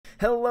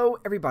Hello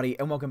everybody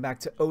and welcome back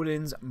to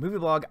Odin's movie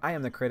vlog. I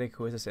am the critic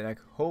who is a cynic.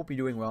 Hope you're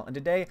doing well, and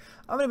today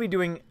I'm going to be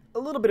doing a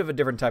little bit of a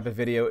different type of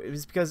video.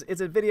 It's because it's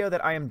a video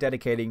that I am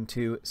dedicating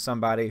to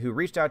somebody who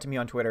reached out to me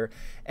on Twitter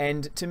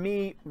and to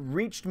me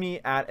reached me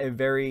at a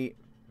very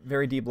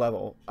deep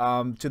level,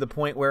 to the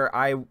point where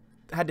I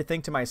had to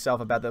think to myself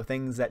about the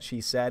things that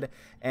she said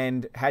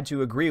and had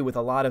to agree with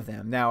a lot of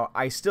them. Now,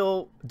 I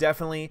still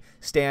definitely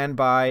stand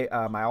by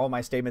all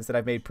my statements that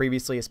I've made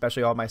previously,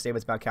 especially all my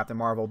statements about Captain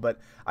Marvel, but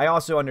I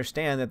also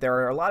understand that there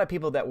are a lot of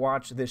people that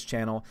watch this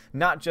channel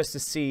not just to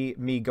see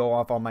me go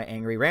off on my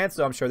angry rants,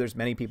 so I'm sure there's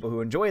many people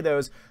who enjoy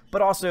those,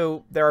 but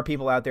also there are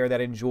people out there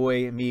that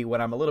enjoy me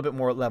when I'm a little bit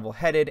more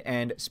level-headed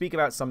and speak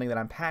about something that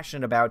I'm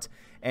passionate about.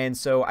 And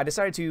so I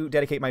decided to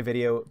dedicate my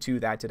video to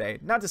that today.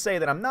 Not to say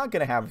that I'm not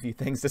going to have a few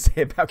things to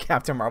say about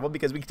Captain Marvel,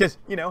 because we just,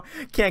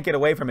 can't get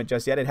away from it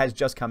just yet. It has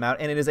just come out,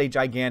 and it is a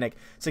gigantic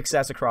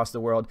success across the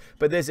world.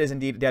 But this is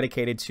indeed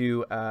dedicated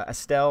to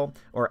Estelle,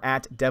 or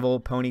at Devil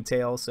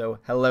Ponytail. So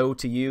hello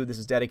to you. This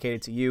is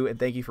dedicated to you, and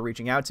thank you for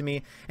reaching out to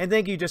me. And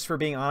thank you just for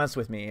being honest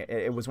with me.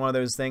 It was one of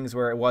those things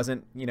where it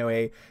wasn't,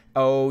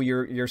 oh,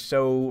 you're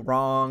so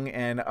wrong,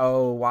 and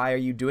oh, why are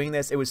you doing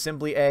this? It was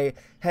simply a,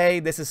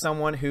 hey, this is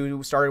someone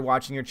who started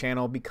watching your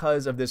channel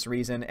because of this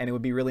reason, and it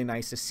would be really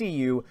nice to see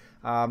you,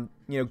 kind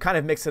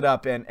of mix it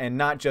up and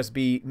not just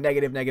be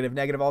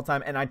negative all the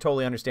time. And I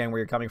totally understand where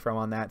you're coming from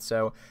on that.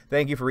 So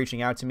thank you for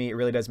reaching out to me. It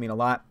really does mean a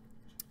lot.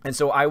 And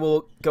so I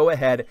will go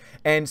ahead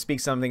and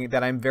speak something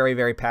that I'm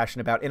very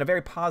passionate about in a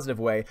very positive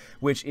way,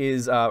 which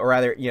is, or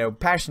rather,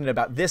 passionate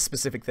about this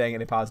specific thing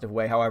in a positive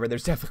way. However,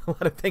 there's definitely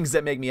a lot of things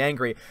that make me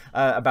angry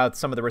about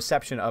some of the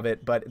reception of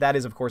it, but that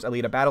is, of course,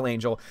 Alita Battle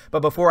Angel.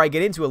 But before I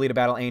get into Alita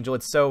Battle Angel,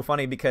 it's so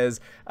funny because,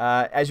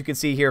 as you can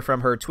see here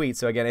from her tweet,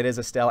 so again, it is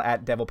Estelle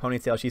at Devil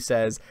Ponytail. She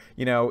says,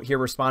 here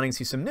responding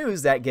to some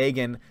news that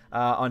Gagan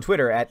on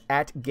Twitter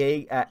at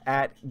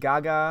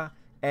Gaga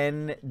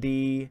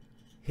ND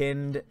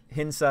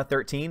Hinsa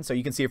 13, so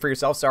you can see it for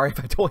yourself. Sorry if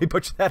I totally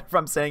butchered that, if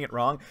I'm saying it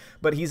wrong,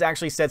 but he's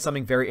actually said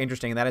something very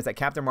interesting, and that is that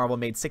Captain Marvel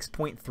made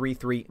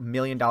 $6.33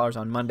 million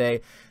on Monday.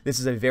 This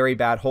is a very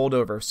bad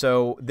holdover,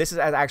 so this is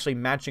actually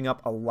matching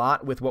up a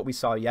lot with what we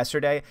saw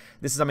yesterday.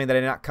 This is something that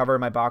I did not cover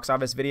in my box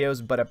office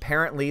videos, but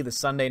apparently the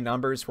Sunday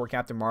numbers for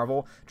Captain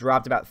Marvel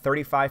dropped about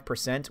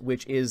 35%,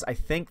 which is, I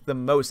think, the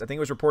most. I think it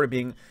was reported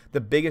being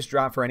the biggest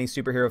drop for any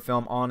superhero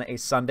film on a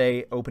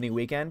Sunday opening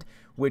weekend,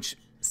 which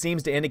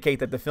seems to indicate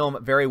that the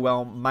film very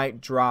well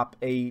might drop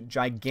a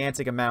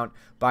gigantic amount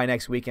by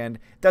next weekend.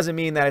 Doesn't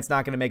mean that it's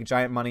not going to make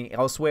giant money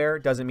elsewhere.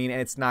 Doesn't mean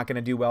it's not going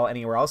to do well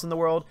anywhere else in the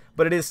world,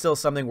 but it is still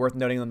something worth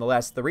noting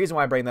nonetheless. The reason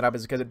why I bring that up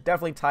is because it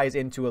definitely ties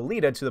into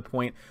Alita to the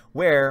point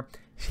where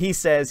he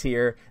says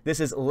here, this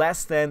is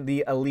less than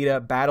the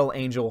Alita Battle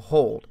Angel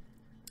hold.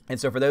 And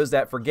so for those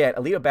that forget,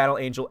 Alita Battle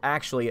Angel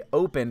actually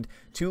opened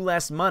to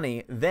less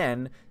money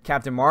than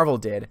Captain Marvel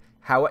did.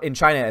 How in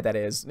China, that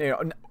is,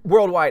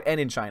 worldwide and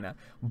in China,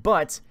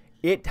 but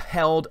it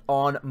held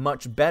on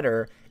much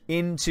better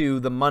into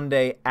the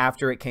Monday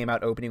after it came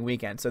out opening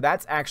weekend. So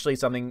that's actually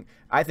something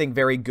I think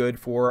very good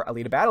for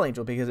Alita Battle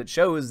Angel, because it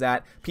shows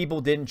that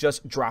people didn't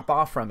just drop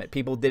off from it.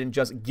 People didn't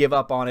just give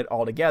up on it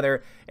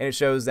altogether, and it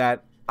shows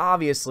that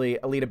obviously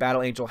Alita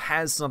Battle Angel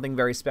has something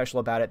very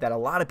special about it that a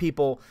lot of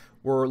people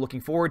were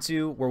looking forward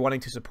to, were wanting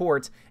to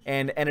support,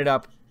 and ended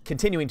up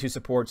continuing to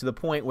support, to the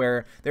point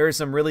where there is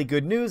some really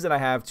good news that I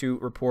have to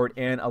report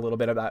in a little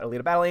bit about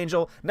Alita Battle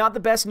Angel. Not the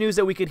best news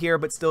that we could hear,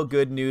 but still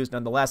good news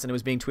nonetheless, and it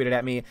was being tweeted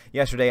at me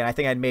yesterday, and I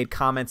think I'd made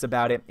comments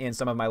about it in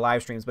some of my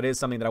live streams, but it is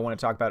something that I want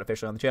to talk about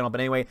officially on the channel.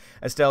 But anyway,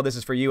 Estelle, this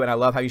is for you, and I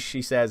love how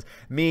she says,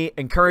 me,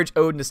 encourage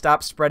Odin to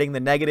stop spreading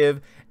the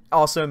negative.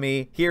 Also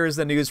me, here is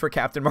the news for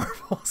Captain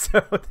Marvel.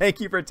 So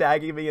thank you for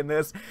tagging me in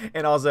this,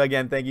 and also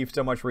again, thank you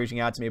so much for reaching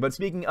out to me. But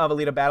speaking of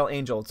Alita Battle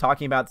Angel,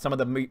 talking about some of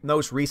the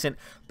most recent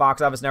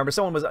box office numbers,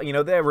 someone was,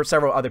 there were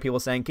several other people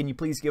saying, can you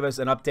please give us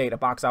an update, a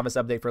box office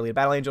update for Alita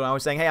Battle Angel? And I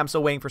was saying, hey, I'm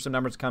still waiting for some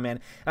numbers to come in,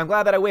 and I'm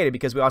glad that I waited,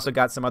 because we also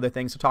got some other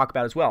things to talk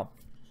about as well.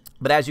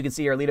 But as you can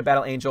see here, Alita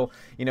Battle Angel,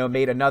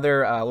 made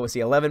another, let's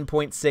see,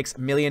 $11.6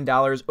 million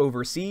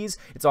overseas.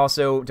 It's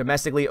also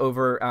domestically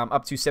over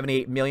up to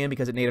 $78 million,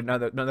 because it made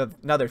another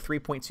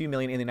 $3.2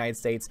 million in the United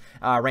States,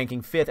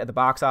 ranking 5th at the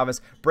box office,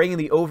 bringing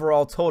the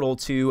overall total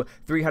to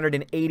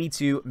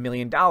 $382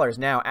 million.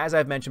 Now, as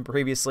I've mentioned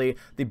previously,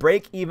 the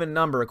break-even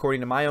number,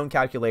 according to my own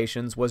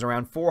calculations, was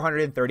around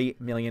 $430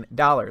 million.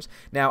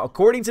 Now,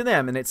 according to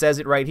them, and it says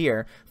it right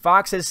here,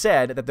 Fox has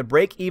said that the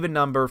break-even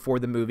number for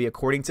the movie,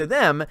 according to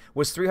them,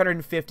 was $350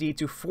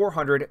 to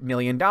 $400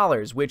 million,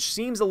 which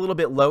seems a little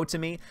bit low to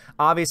me.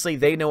 Obviously,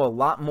 they know a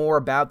lot more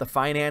about the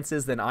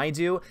finances than I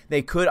do.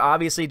 They could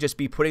obviously just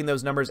be putting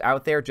those numbers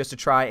out there just to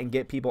try and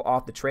get people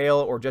off the trail,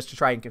 or just to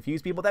try and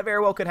confuse people. That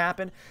very well could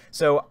happen.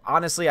 So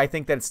honestly, I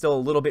think that it's still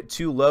a little bit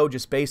too low,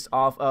 just based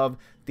off of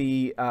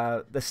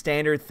the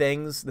standard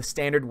things, the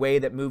standard way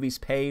that movies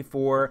pay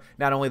for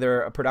not only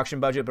their production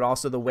budget, but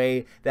also the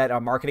way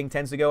that marketing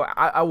tends to go.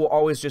 I will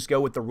always just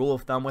go with the rule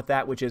of thumb with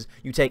that, which is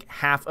you take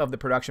half of the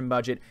production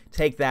budget,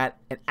 take that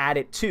and add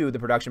it to the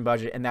production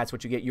budget, and that's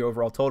what you get your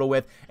overall total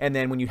with. And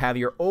then when you have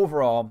your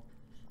overall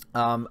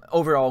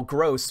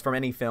gross from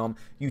any film,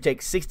 you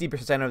take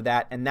 60% of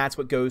that, and that's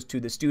what goes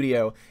to the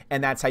studio,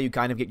 and that's how you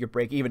kind of get your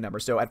break-even number.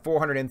 So at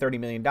 $430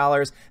 million,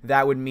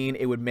 that would mean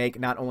it would make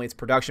not only its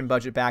production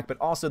budget back, but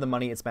also the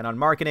money it spent on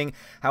marketing.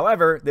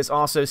 However, this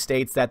also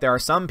states that there are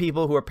some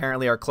people who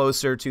apparently are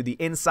closer to the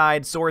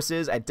inside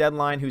sources at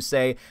Deadline who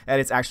say that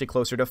it's actually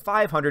closer to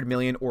 $500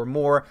 million or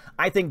more.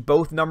 I think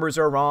both numbers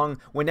are wrong.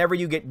 Whenever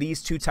you get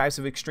these two types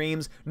of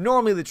extremes,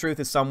 normally the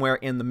truth is somewhere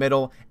in the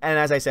middle, and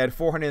as I said,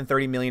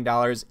 $430 million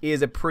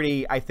is a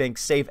pretty, I think,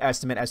 safe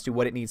estimate as to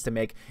what it needs to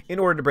make in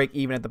order to break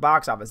even at the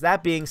box office.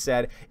 That being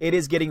said, it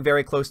is getting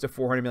very close to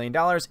 $400 million,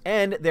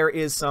 and there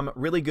is some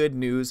really good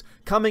news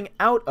coming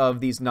out of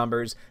these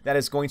numbers that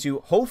is going to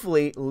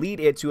hopefully lead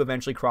it to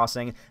eventually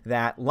crossing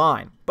that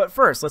line. But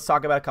first, let's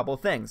talk about a couple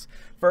of things.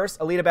 First,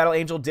 Alita Battle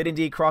Angel did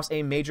indeed cross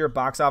a major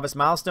box office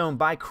milestone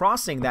by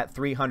crossing that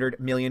 $300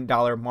 million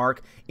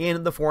mark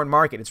in the foreign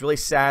market. It's really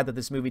sad that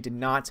this movie did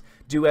not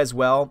do as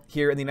well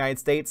here in the United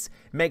States.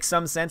 It makes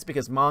some sense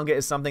because manga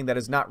is something that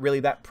is not really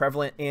that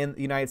prevalent in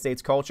the United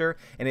States culture,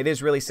 and it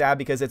is really sad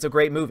because it's a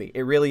great movie.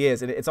 It really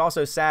is. And it's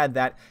also sad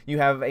that you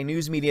have a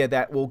news media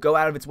that will go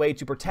out of its way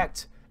to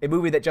protect a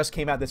movie that just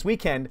came out this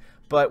weekend,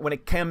 but when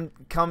it came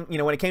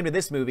to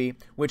this movie,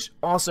 which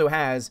also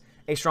has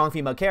a strong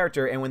female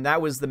character, and when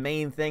that was the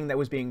main thing that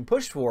was being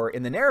pushed for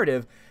in the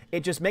narrative,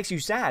 it just makes you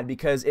sad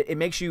because it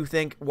makes you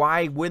think,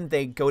 why wouldn't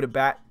they go to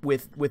bat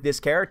with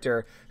this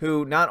character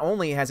who not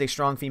only has a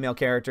strong female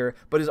character,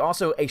 but is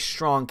also a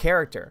strong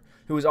character,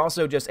 who is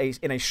also just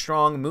in a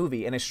strong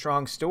movie, in a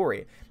strong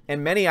story.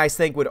 And many, I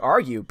think, would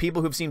argue,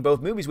 people who've seen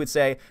both movies would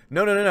say,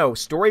 no,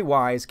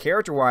 story-wise,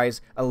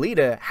 character-wise,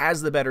 Alita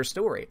has the better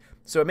story.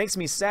 So it makes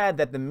me sad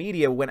that the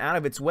media went out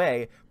of its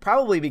way,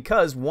 probably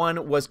because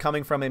one was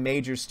coming from a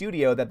major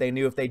studio that they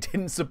knew if they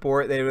didn't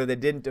support, they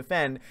didn't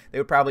defend, they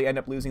would probably end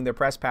up losing their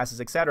press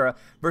passes, etc.,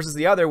 versus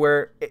the other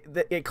where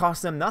it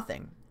cost them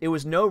nothing. It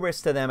was no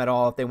risk to them at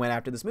all if they went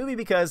after this movie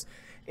because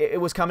it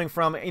was coming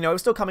from, it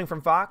was still coming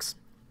from Fox.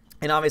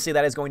 And obviously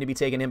that is going to be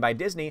taken in by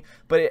Disney,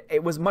 but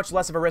it was much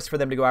less of a risk for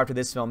them to go after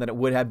this film than it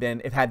would have been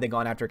if had they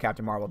gone after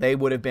Captain Marvel. They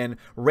would have been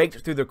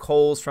raked through the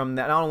coals from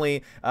not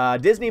only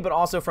Disney, but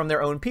also from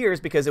their own peers,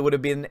 because it would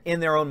have been in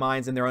their own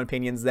minds and their own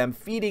opinions, them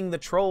feeding the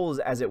trolls,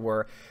 as it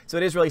were. So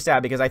it is really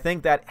sad because I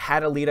think that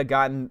had Alita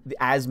gotten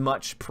as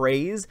much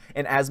praise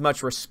and as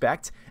much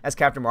respect as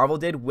Captain Marvel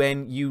did,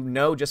 when you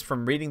know just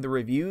from reading the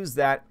reviews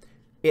that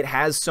it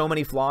has so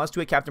many flaws to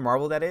it, Captain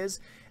Marvel that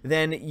is,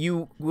 then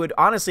you would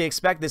honestly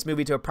expect this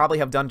movie to probably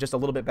have done just a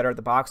little bit better at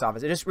the box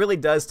office. It just really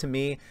does, to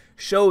me,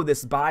 show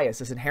this bias,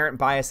 this inherent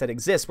bias that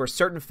exists, where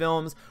certain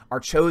films are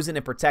chosen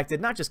and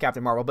protected, not just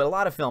Captain Marvel, but a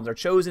lot of films are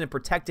chosen and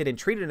protected and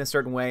treated in a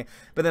certain way,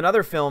 but then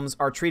other films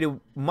are treated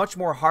much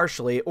more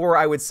harshly, or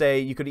I would say,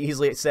 you could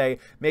easily say,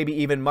 maybe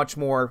even much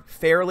more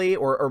fairly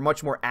or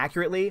much more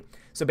accurately.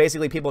 So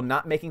basically people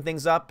not making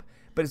things up.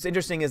 But it's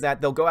interesting is that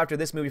they'll go after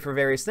this movie for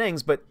various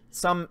things, but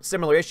some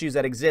similar issues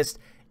that exist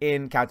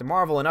in Captain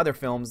Marvel and other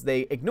films,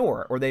 they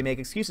ignore or they make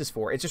excuses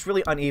for. It's just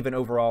really uneven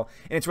overall,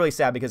 and it's really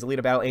sad because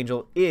Alita Battle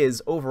Angel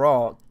is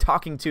overall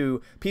talking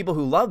to people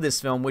who love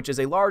this film, which is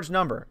a large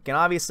number. And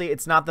obviously,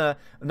 it's not the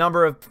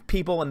number of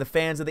people and the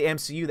fans of the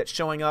MCU that's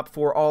showing up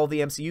for all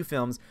the MCU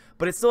films,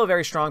 but it's still a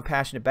very strong,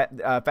 passionate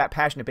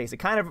base. It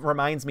kind of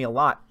reminds me a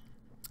lot,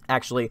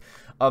 actually,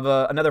 of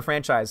another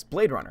franchise,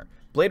 Blade Runner.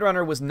 Blade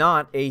Runner was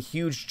not a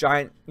huge,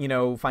 giant,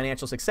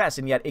 financial success,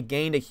 and yet it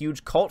gained a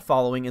huge cult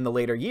following in the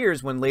later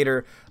years when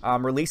later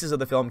releases of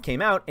the film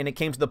came out, and it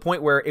came to the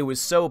point where it was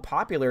so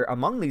popular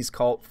among these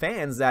cult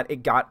fans that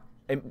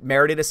it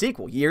merited a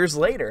sequel years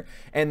later,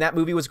 and that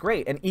movie was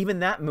great. And even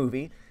that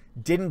movie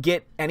didn't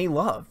get any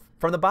love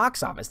from the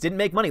box office, didn't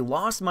make money,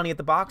 lost money at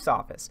the box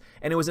office,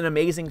 and it was an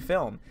amazing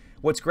film.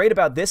 What's great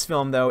about this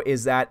film, though,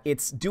 is that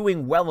it's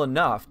doing well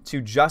enough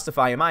to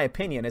justify, in my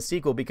opinion, a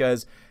sequel,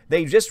 because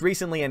they just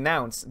recently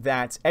announced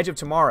that Edge of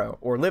Tomorrow,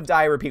 or Live,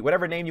 Die, Repeat,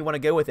 whatever name you want to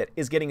go with it,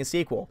 is getting a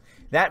sequel.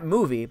 That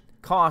movie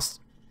cost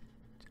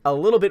a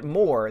little bit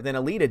more than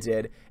Alita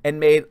did and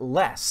made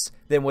less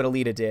than what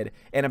Alita did.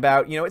 And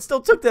about, it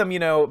still took them,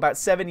 about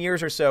 7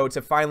 years or so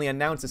to finally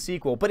announce a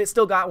sequel, but it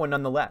still got one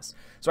nonetheless.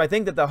 So I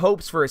think that the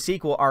hopes for a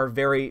sequel are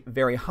very,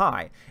 very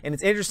high. And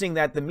it's interesting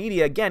that the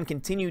media, again,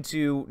 continue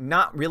to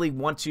not really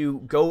want to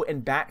go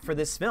and bat for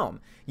this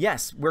film.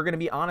 Yes, we're going to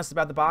be honest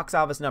about the box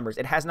office numbers.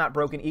 It has not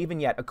broken even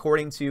yet,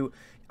 according to,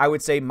 I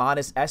would say,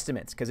 modest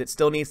estimates, because it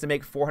still needs to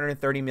make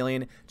 $430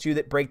 million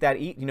to break that,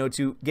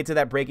 to get to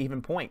that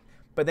break-even point.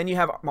 But then you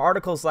have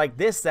articles like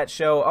this that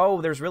show,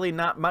 oh, there's really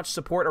not much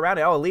support around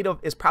it. Oh, Alita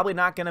is probably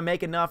not going to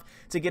make enough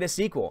to get a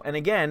sequel. And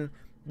again,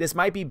 This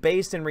might be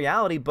based in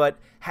reality, but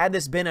had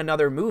this been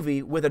another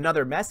movie with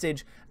another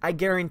message, I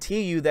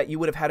guarantee you that you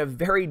would have had a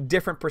very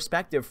different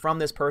perspective from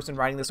this person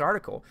writing this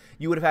article.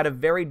 You would have had a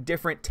very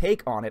different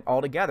take on it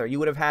altogether. You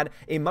would have had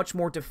a much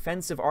more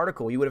defensive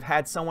article. You would have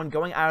had someone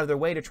going out of their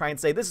way to try and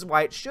say, this is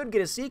why it should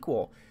get a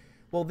sequel.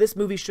 Well, this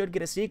movie should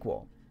get a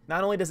sequel.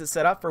 Not only does it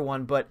set up for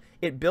one, but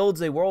it builds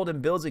a world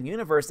and builds a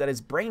universe that is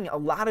bringing a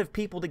lot of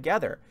people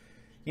together.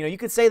 You know, you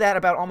could say that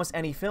about almost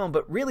any film,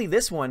 but really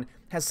this one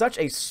has such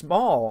a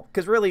small,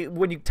 because really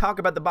when you talk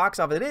about the box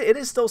office, it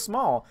is still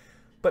small,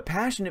 but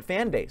passionate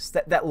fan base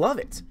that love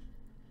it,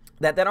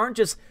 that aren't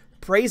just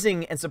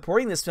praising and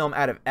supporting this film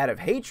out of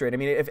hatred. I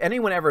mean, if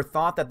anyone ever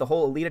thought that the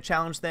whole Alita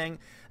challenge thing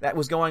that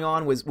was going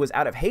on was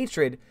out of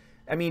hatred,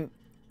 I mean,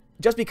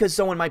 just because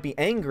someone might be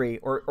angry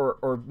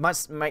or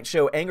might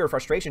show anger or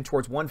frustration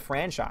towards one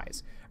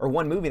franchise or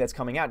one movie that's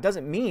coming out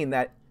doesn't mean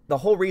that the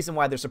whole reason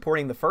why they're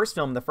supporting the first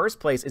film in the first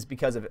place is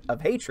because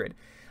of hatred.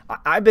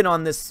 I've been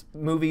on this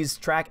movie's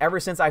track ever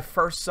since I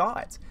first saw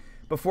it,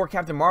 before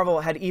Captain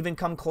Marvel had even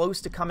come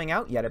close to coming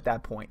out yet at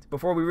that point,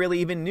 before we really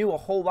even knew a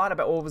whole lot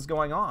about what was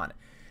going on.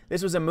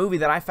 This was a movie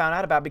that I found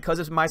out about because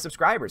of my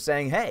subscribers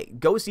saying, hey,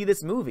 go see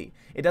this movie.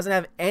 It doesn't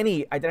have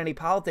any identity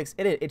politics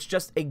in it. It's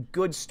just a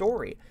good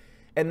story.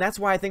 And that's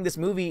why I think this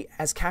movie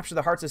has captured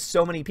the hearts of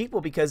so many people,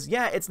 because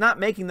yeah, it's not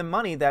making the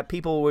money that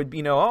people would,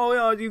 oh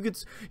yeah,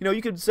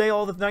 you could say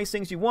all the nice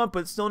things you want, but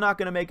it's still not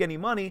going to make any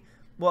money.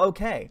 Well,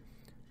 okay.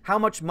 How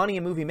much money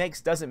a movie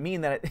makes doesn't mean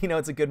that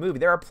it's a good movie.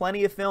 There are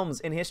plenty of films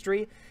in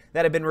history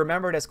that have been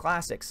remembered as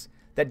classics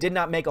that did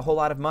not make a whole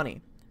lot of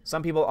money.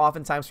 Some people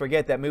oftentimes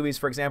forget that movies,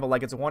 for example,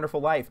 like It's a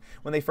Wonderful Life,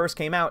 when they first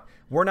came out,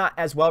 were not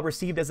as well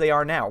received as they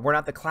are now. We're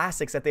not the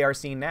classics that they are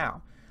seen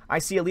now. I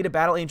see Alita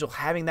Battle Angel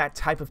having that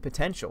type of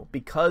potential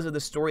because of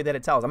the story that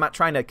it tells. I'm not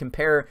trying to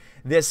compare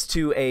this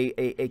to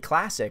a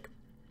classic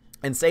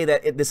and say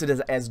that this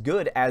is as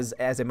good as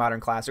a modern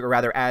classic, or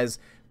rather as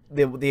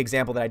the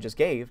example that I just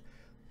gave.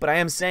 But I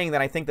am saying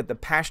that I think that the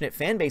passionate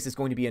fan base is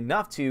going to be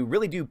enough to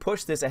really do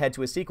push this ahead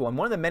to a sequel. And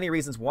one of the many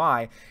reasons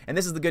why, and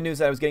this is the good news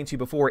that I was getting to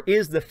before,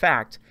 is the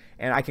fact,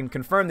 and I can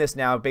confirm this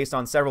now based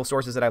on several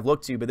sources that I've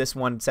looked to, but this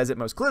one says it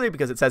most clearly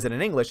because it says it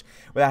in English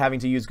without having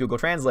to use Google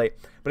Translate.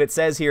 But it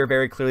says here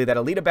very clearly that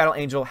Alita Battle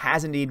Angel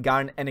has indeed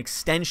gotten an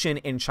extension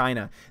in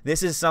China.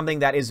 This is something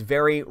that is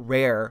very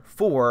rare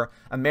for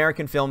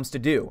American films to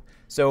do.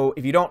 So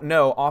if you don't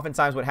know,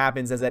 oftentimes what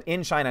happens is that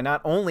in China, not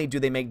only do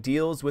they make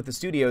deals with the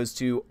studios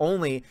to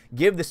only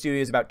give the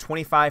studios about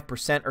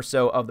 25% or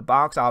so of the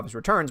box office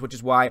returns, which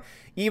is why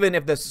even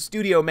if the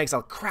studio makes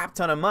a crap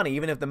ton of money,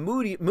 even if the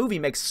movie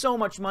makes so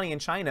much money in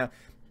China,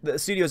 the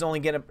studio is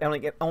only going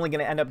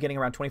to end up getting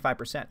around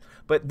 25%.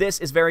 But this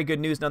is very good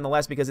news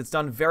nonetheless, because it's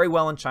done very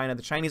well in China.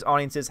 The Chinese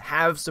audiences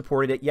have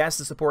supported it. Yes,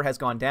 the support has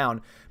gone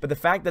down, but the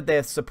fact that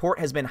the support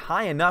has been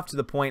high enough to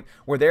the point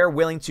where they're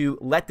willing to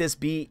let this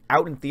be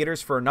out in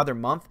theaters for another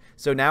month.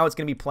 So now it's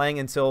going to be playing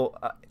until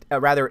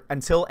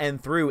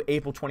and through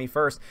April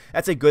 21st.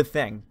 That's a good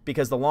thing,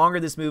 because the longer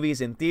this movie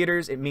is in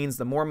theaters, it means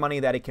the more money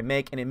that it can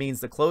make, and it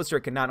means the closer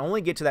it can not only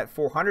get to that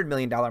 $400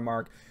 million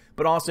mark,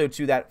 but also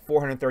to that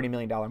 $430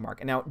 million mark.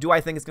 And now, do I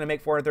think it's going to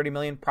make $430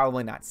 million?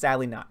 Probably not.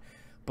 Sadly not.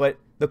 But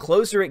the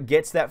closer it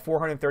gets to that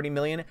 $430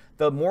 million,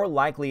 the more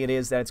likely it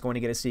is that it's going to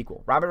get a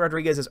sequel. Robert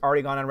Rodriguez has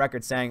already gone on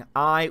record saying,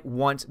 I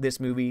want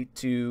this movie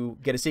to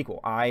get a sequel.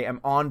 I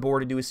am on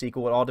board to do a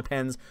sequel. It all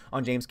depends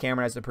on James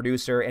Cameron as the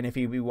producer and if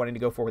he'd be wanting to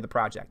go forward with the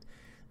project.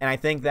 And I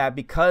think that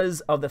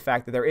because of the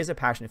fact that there is a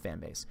passionate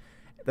fan base,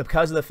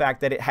 because of the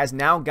fact that it has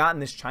now gotten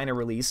this China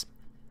release,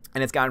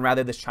 and it's gotten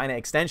rather this China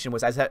extension,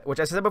 which I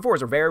said before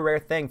is a very rare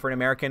thing for an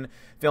American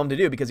film to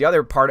do, because the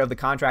other part of the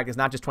contract is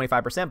not just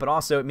 25%, but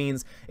also it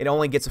means it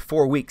only gets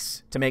 4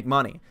 weeks to make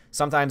money.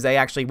 Sometimes they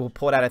actually will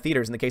pull it out of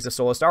theaters. In the case of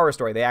Solo Star Wars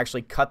Story, they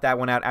actually cut that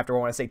one out after, I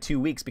want to say, 2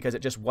 weeks, because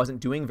it just wasn't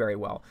doing very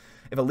well.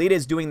 If Alita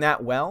is doing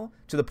that well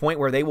to the point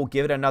where they will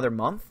give it another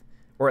month,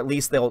 or at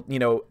least they'll,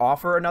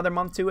 offer another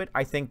month to it,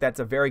 I think that's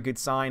a very good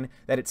sign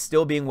that it's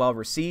still being well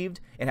received.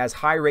 It has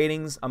high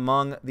ratings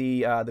among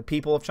the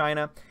people of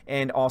China,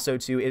 and also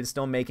too, it is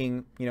still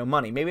making,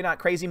 money. Maybe not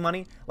crazy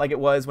money like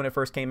it was when it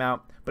first came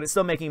out, but it's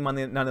still making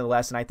money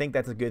nonetheless, and I think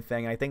that's a good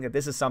thing. And I think that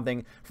this is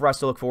something for us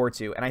to look forward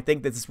to, and I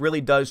think that this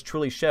really does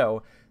truly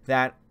show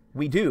that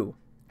we do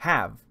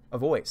have a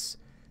voice,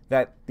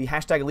 that the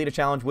hashtag Alita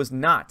Challenge was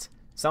not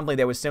something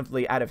that was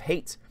simply out of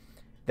hate,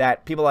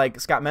 that people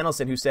like Scott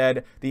Mendelson, who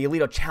said the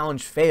Alita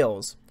Challenge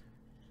fails.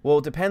 Well,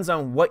 it depends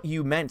on what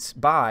you meant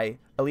by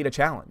Alita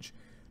Challenge.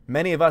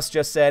 Many of us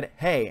just said,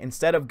 hey,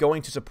 instead of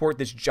going to support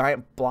this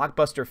giant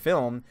blockbuster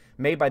film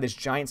made by this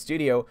giant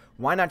studio,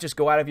 why not just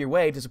go out of your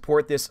way to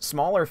support this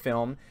smaller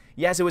film?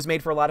 Yes, it was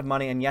made for a lot of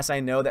money, and yes,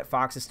 I know that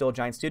Fox is still a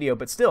giant studio,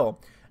 but still,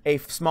 a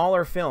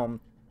smaller film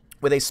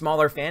with a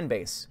smaller fan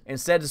base.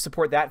 Instead, to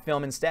support that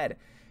film instead.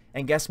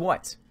 And guess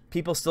what?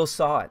 People still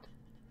saw it.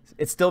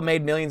 It still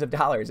made millions of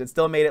dollars. It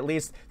still made at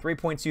least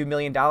 $3.2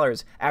 million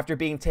after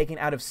being taken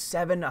out of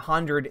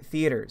 700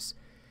 theaters.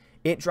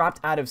 It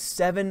dropped out of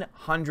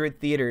 700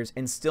 theaters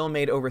and still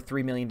made over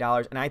 $3 million.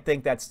 And I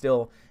think that's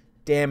still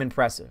damn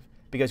impressive.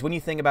 Because when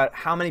you think about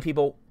how many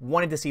people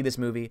wanted to see this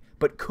movie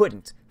but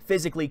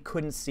physically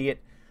couldn't see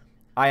it,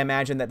 I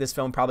imagine that this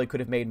film probably could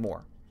have made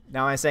more.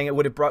 Now, am I saying it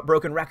would have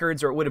broken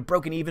records or it would have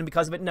broken even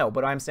because of it? No,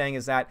 but what I'm saying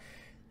is that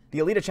the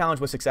Alita Challenge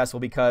was successful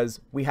because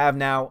we have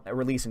now a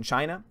release in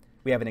China,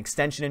 we have an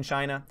extension in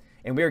China,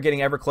 and we are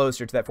getting ever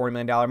closer to that $40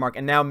 million mark.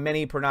 And now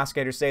many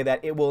prognosticators say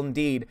that it will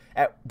indeed,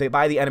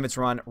 by the end of its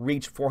run,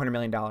 reach $400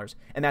 million.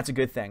 And that's a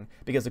good thing,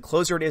 because the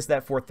closer it is to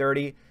that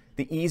 430,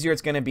 the easier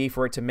it's going to be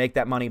for it to make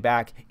that money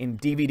back in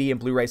DVD and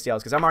Blu-ray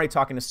sales. Because I'm already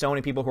talking to so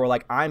many people who are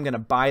like, I'm going to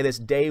buy this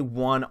day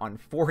one on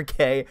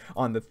 4K,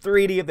 on the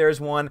 3D if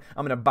there's one.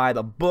 I'm going to buy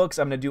the books.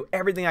 I'm going to do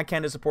everything I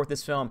can to support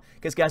this film.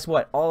 Because guess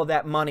what? All of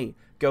that money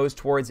goes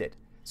towards it.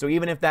 So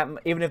even if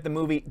the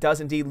movie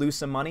does indeed lose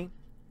some money,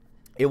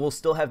 it will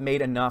still have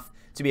made enough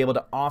to be able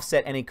to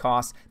offset any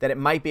costs that it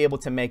might be able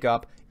to make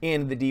up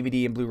in the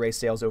DVD and Blu-ray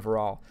sales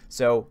overall.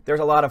 So there's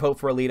a lot of hope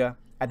for Alita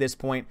at this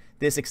point.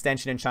 This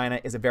extension in China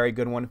is a very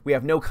good one. We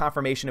have no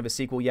confirmation of a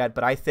sequel yet,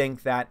 but I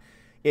think that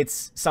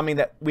it's something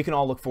that we can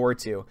all look forward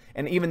to.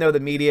 And even though the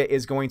media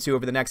is going to,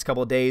 over the next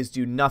couple of days,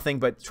 do nothing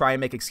but try and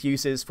make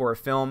excuses for a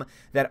film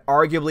that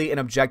arguably and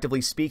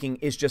objectively speaking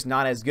is just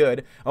not as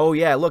good. Oh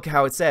yeah, look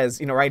how it says,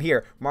 you know, right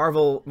here,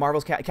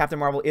 Marvel's Captain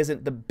Marvel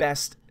isn't the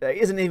best,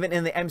 isn't even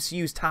in the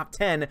MCU's top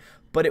 10,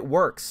 but it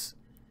works.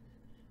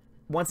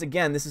 Once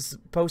again, this is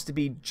supposed to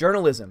be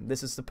journalism.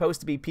 This is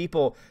supposed to be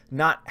people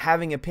not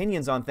having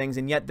opinions on things,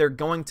 and yet they're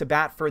going to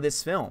bat for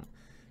this film.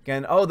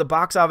 Again, oh, the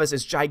box office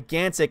is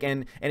gigantic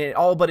and it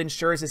all but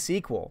ensures a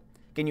sequel.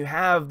 Again, you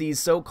have these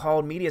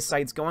so-called media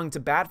sites going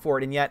to bat for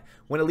it, and yet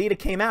when Alita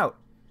came out,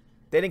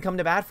 they didn't come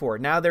to bat for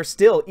it. Now they're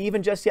still,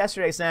 even just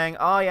yesterday, saying,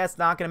 oh yeah, it's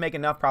not going to make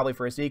enough probably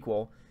for a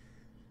sequel.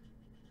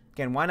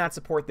 Again, why not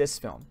support this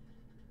film?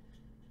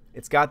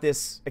 It's got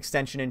this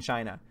extension in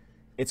China.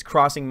 It's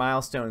crossing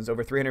milestones,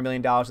 over $300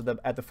 million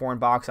at the foreign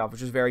box office,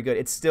 which is very good.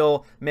 It's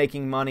still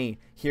making money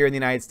here in the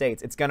United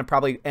States. It's going to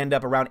probably end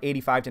up around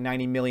 85 to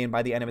 90 million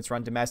by the end of its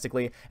run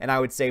domestically, and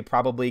I would say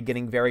probably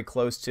getting very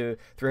close to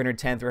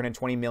 310,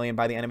 320 million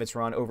by the end of its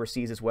run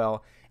overseas as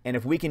well. And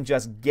if we can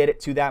just get it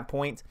to that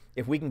point,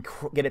 if we can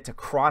get it to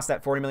cross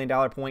that $40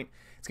 million point,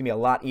 it's going to be a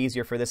lot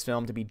easier for this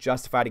film to be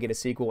justified to get a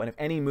sequel. And if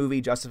any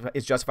movie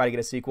is justified to get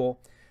a sequel,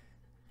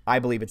 I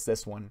believe it's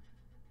this one.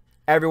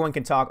 Everyone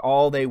can talk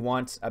all they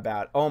want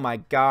about, oh my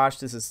gosh,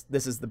 this is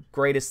the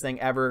greatest thing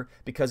ever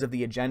because of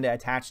the agenda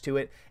attached to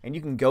it. And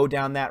you can go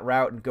down that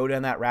route and go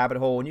down that rabbit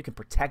hole, and you can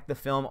protect the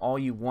film all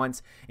you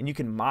want, and you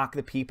can mock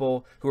the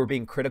people who are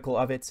being critical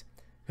of it,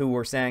 who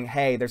are saying,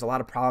 hey, there's a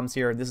lot of problems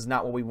here, this is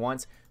not what we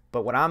want.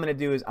 But what I'm going to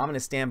do is I'm going to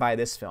stand by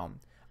this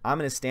film. I'm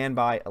going to stand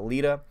by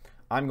Alita.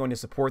 I'm going to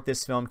support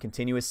this film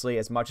continuously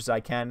as much as I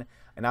can,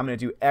 and I'm going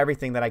to do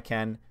everything that I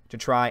can to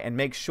try and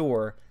make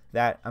sure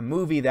that a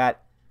movie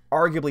that,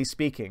 arguably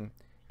speaking,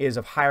 is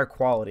of higher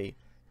quality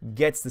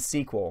gets the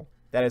sequel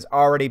that is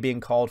already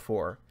being called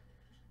for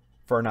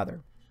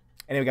another.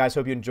 Anyway, guys,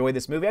 hope you enjoyed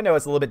this movie. I know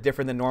it's a little bit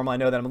different than normal. I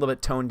know that I'm a little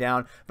bit toned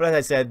down, but as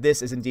I said,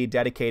 this is indeed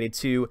dedicated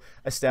to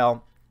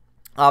Estelle.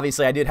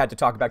 Obviously, I did have to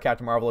talk about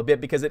Captain Marvel a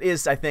bit because it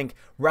is, I think,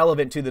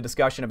 relevant to the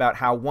discussion about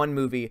how one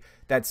movie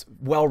that's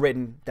well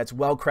written, that's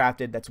well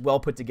crafted, that's well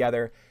put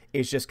together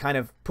is just kind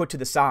of put to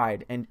the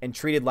side and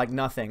treated like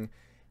nothing.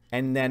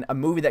 And then a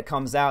movie that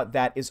comes out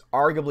that is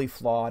arguably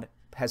flawed,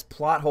 has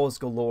plot holes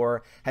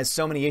galore, has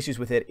so many issues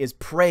with it, is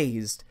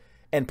praised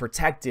and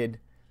protected,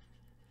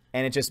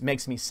 and it just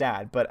makes me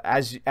sad. But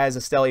as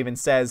Estelle even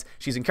says,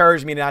 she's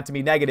encouraged me not to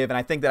be negative, and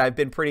I think that I've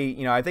been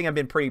pretty, I think I've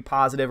been pretty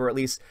positive, or at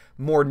least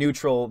more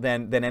neutral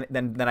than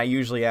I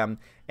usually am.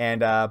 And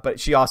but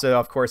she also,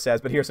 of course,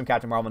 says, but here's some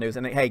Captain Marvel news.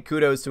 And hey,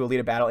 kudos to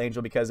Alita Battle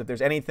Angel, because if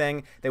there's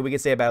anything that we can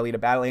say about Alita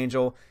Battle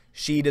Angel,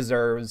 she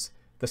deserves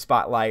the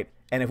spotlight.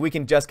 And if we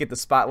can just get the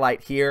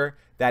spotlight here,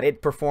 that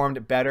it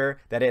performed better,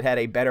 that it had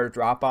a better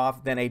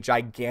drop-off than a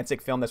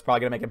gigantic film that's probably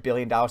going to make $1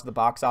 billion at the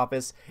box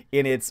office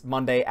in its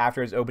Monday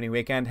after its opening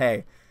weekend,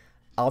 hey,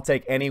 I'll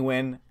take any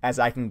win as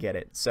I can get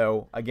it.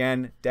 So,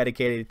 again,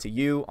 dedicated to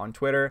you on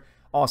Twitter.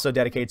 Also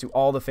dedicated to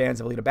all the fans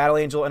of Alita Battle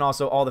Angel, and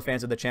also all the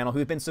fans of the channel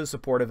who've been so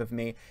supportive of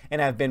me and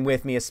have been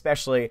with me,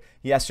 especially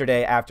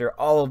yesterday after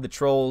all of the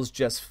trolls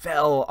just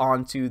fell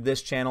onto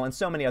this channel and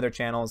so many other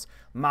channels,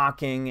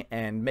 mocking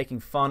and making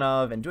fun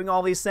of and doing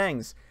all these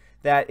things.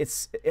 That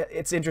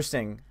it's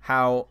interesting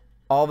how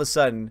all of a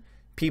sudden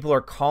people are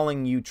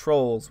calling you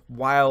trolls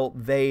while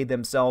they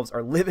themselves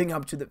are living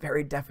up to the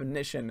very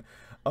definition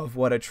of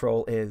what a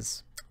troll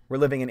is. We're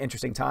living in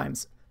interesting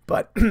times,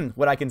 but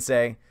what I can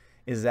say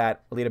is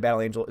that Alita Battle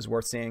Angel is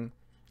worth seeing.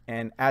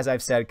 And as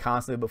I've said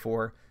constantly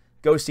before,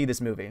 go see this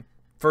movie.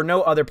 For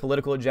no other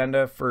political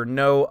agenda, for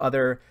no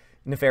other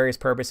nefarious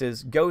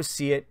purposes, go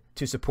see it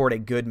to support a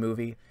good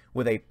movie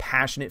with a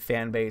passionate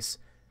fan base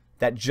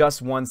that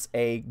just wants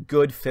a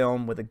good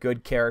film with a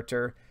good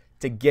character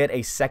to get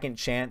a second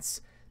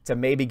chance, to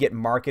maybe get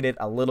marketed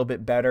a little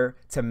bit better,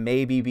 to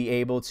maybe be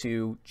able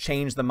to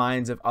change the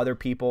minds of other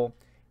people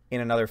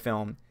in another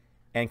film,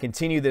 and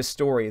continue this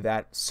story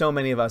that so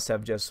many of us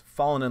have just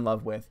fallen in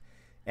love with.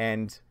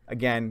 And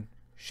again,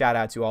 shout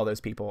out to all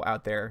those people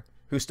out there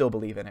who still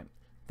believe in it.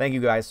 Thank you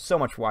guys so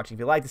much for watching. If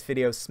you like this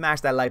video,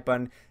 smash that like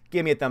button,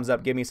 give me a thumbs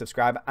up, give me a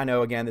subscribe. I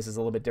know, again, this is a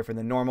little bit different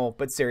than normal,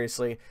 but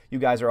seriously, you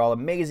guys are all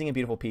amazing and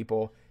beautiful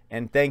people.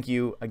 And thank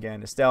you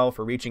again, Estelle,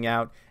 for reaching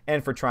out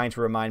and for trying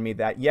to remind me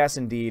that, yes,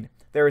 indeed,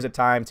 there is a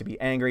time to be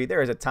angry.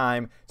 There is a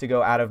time to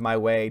go out of my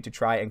way to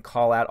try and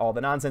call out all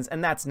the nonsense,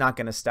 and that's not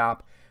going to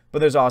stop. But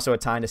there's also a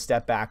time to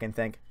step back and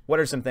think, what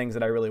are some things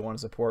that I really want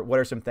to support? What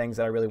are some things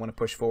that I really want to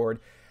push forward?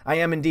 I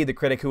am indeed the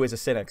critic who is a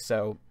cynic,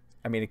 so,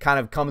 I mean, it kind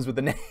of comes with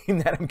the name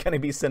that I'm going to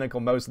be cynical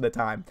most of the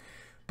time.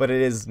 But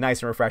it is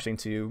nice and refreshing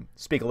to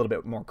speak a little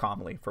bit more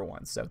calmly for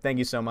once. So thank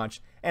you so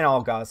much. And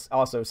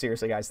also,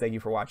 seriously, guys, thank you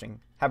for watching.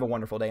 Have a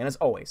wonderful day. And as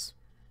always,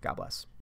 God bless.